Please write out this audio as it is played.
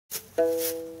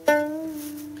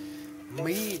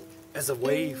Me as a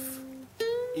wave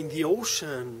in the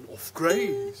ocean of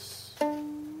grace.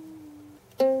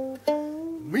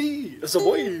 Me as a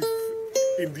wave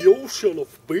in the ocean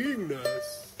of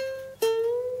beingness.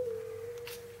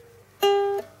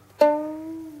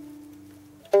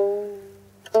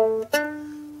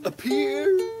 Appear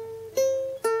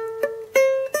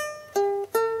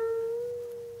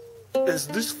as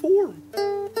this form.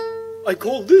 I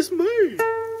call this me.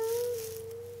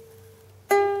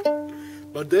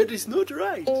 But that is not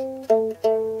right.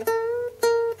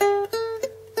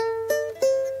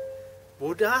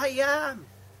 What I am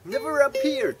never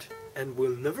appeared and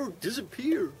will never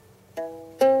disappear.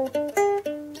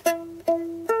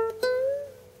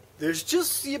 There's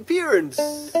just the appearance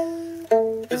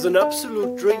as an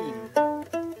absolute dream,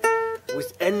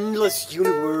 with endless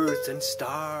universe and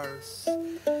stars,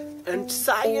 and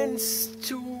science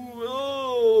to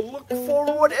look for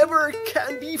whatever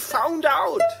can be found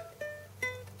out.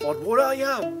 But what I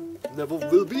am never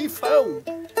will be found,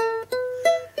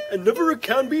 and never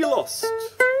can be lost.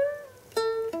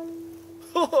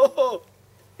 Ha ha ha!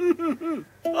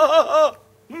 Ha ha ha!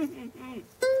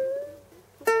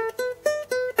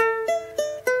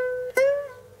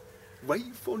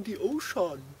 Wave on the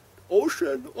ocean,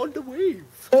 ocean on the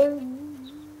wave.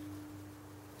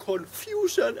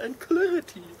 Confusion and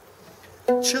clarity,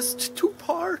 just two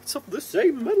parts of the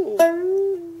same metal.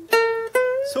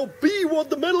 So be what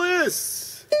the metal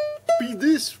is. Be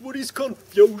this what is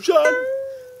confusion,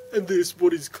 and this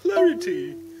what is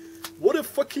clarity. What a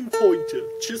fucking pointer.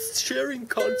 Just sharing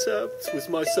concepts with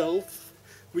myself,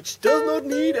 which does not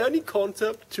need any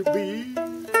concept to be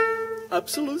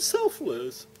absolute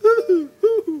selfless.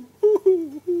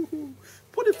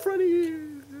 What a funny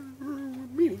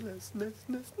meaninglessness.